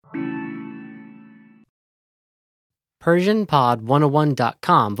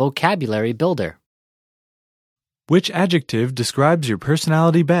PersianPod101.com Vocabulary Builder. Which adjective describes your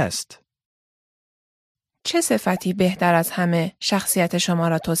personality best? چه صفتی بهتر از همه شخصیت شما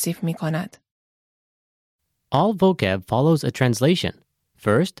را توصیف می کند؟ All vocab follows a translation.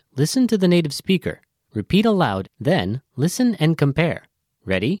 First, listen to the native speaker. Repeat aloud, then listen and compare.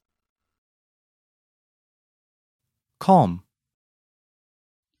 Ready? Calm,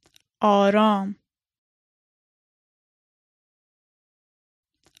 آرام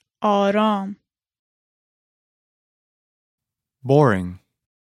آرام boring,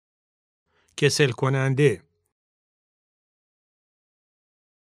 کسل کننده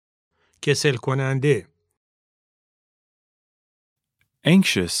کسل کننده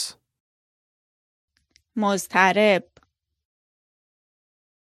anxious, مضطرب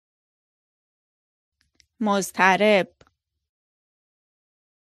مضطرب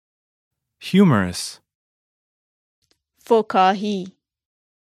humorous, فکاهی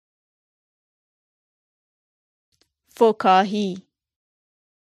فکاهی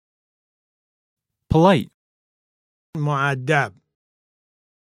polite, مؤدب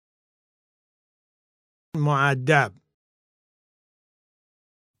مؤدب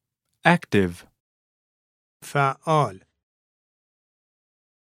active, فعال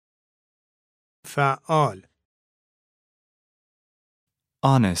فعال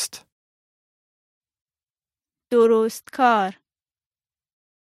honest, درست کار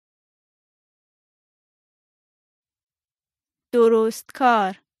درست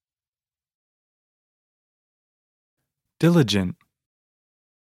کار diligent,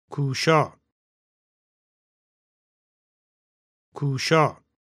 کوشا کوشا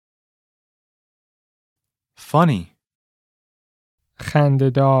funny,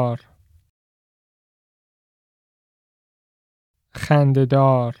 خنده‌دار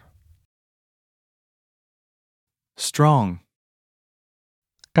خنده‌دار strong,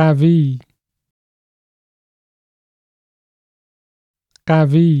 قوی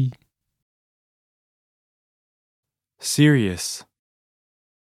قوی serious,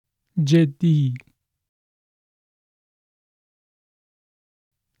 جدی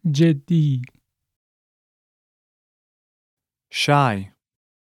جدی shy,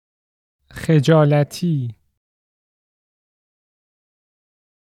 خجالتی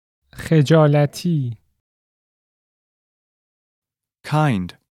خجالتی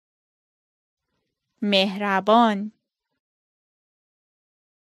kind, مهربان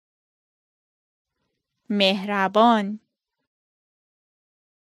مهربان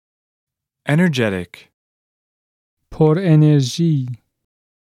energetic, پر انرژی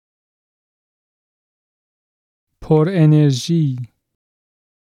پر انرژی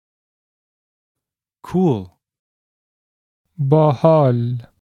cool,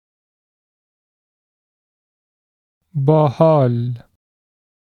 باحال باحال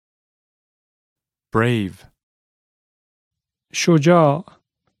brave, شجاع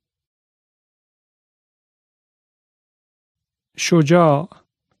شجاع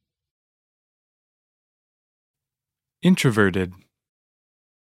introverted,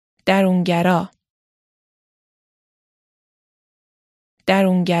 درونگرا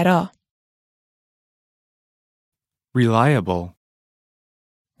درونگرا reliable,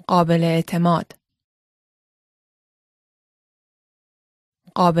 قابل اعتماد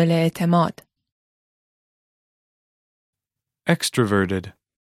قابل اعتماد extroverted,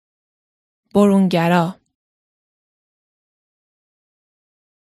 برونگرا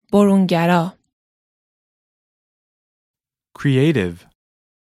برونگرا creative,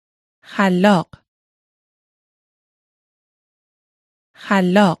 خلاق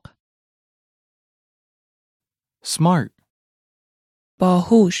خلاق smart,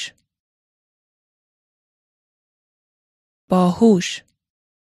 باهوش باهوش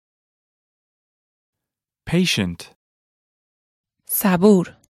patient, صبور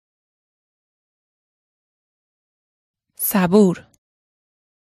صبور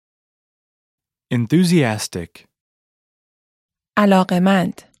enthusiastic,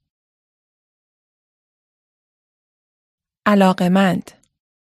 علاقمند علاقمند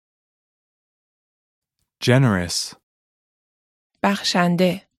generous,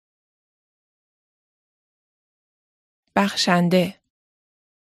 بخشنده بخشنده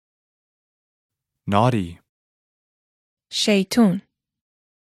naughty, شیطون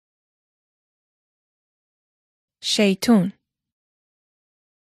شیطون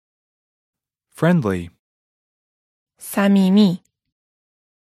friendly, صمیمی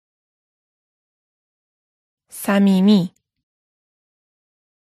صمیمی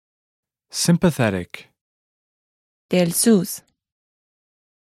sympathetic, دلسوز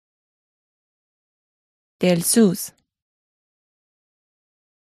دلسوز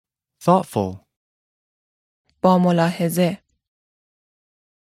thoughtful, با ملاحظه.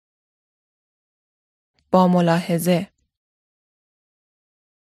 با ملاحظه.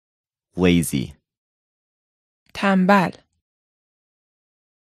 lazy, تنبل.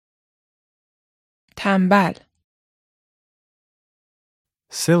 تنبل.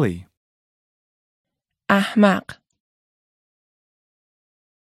 silly, احمق.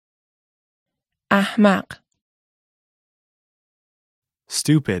 احمق.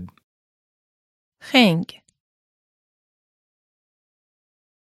 stupid, خنگ.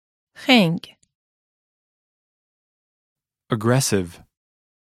 خنگ. aggressive,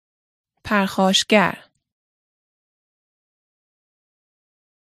 پرخاشگر.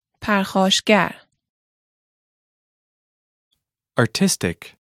 پرخاشگر.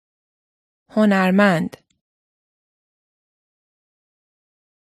 artistic, هنرمند.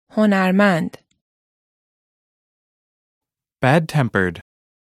 هنرمند. bad-tempered,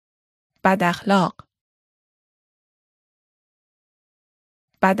 بد اخلاق.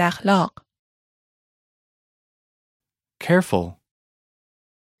 بد اخلاق. careful,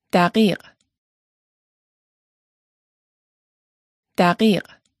 دقیق. دقیق.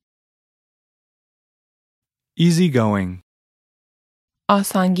 easygoing,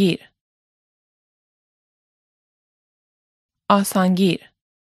 آسانگیر. آسانگیر.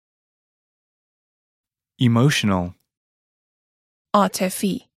 emotional,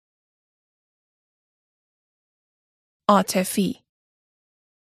 عاطفی. عاطفی.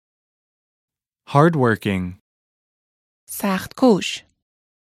 hardworking, سخت کوش.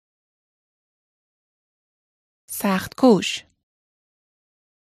 سخت کوش.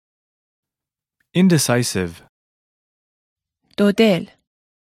 indecisive, دودل.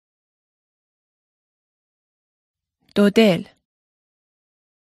 دودل.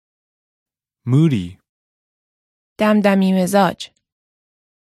 moody, دمدمی مزاج.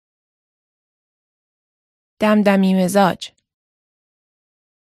 دمدمی مزاج.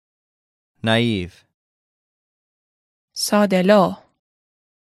 naive, ساده‌لوح.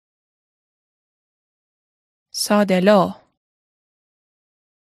 ساده‌لوح.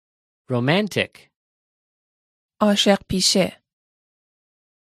 Romantic. عاشق پیشه.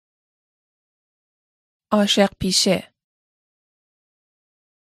 عاشق پیشه.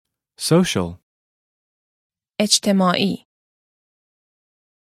 social, اجتماعی.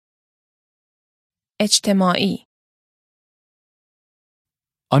 اجتماعی.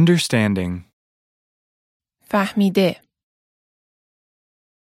 understanding, فهمیده.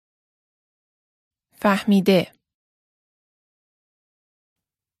 فهمیده.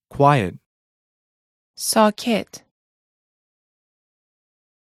 quiet, ساکت.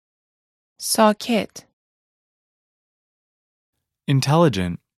 ساکت.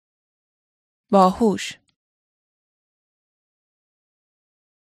 intelligent, باهوش.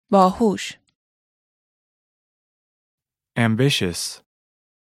 باهوش. ambitious,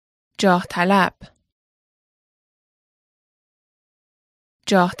 جاه طلب.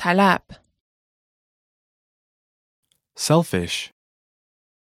 جاه طلب. selfish,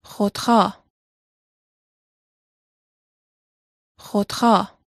 خودخواه.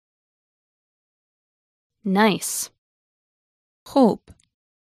 خودخواه. nice, خوب.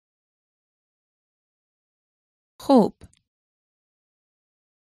 خوب.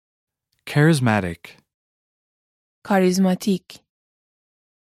 charismatic, کاریزماتیک.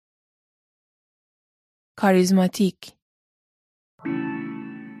 کاریزماتیک.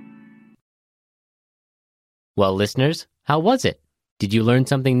 Well, listeners, how was it? Did you learn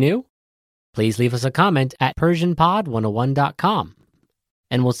something new? Please leave us a comment at PersianPod101.com.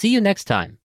 And we'll see you next time.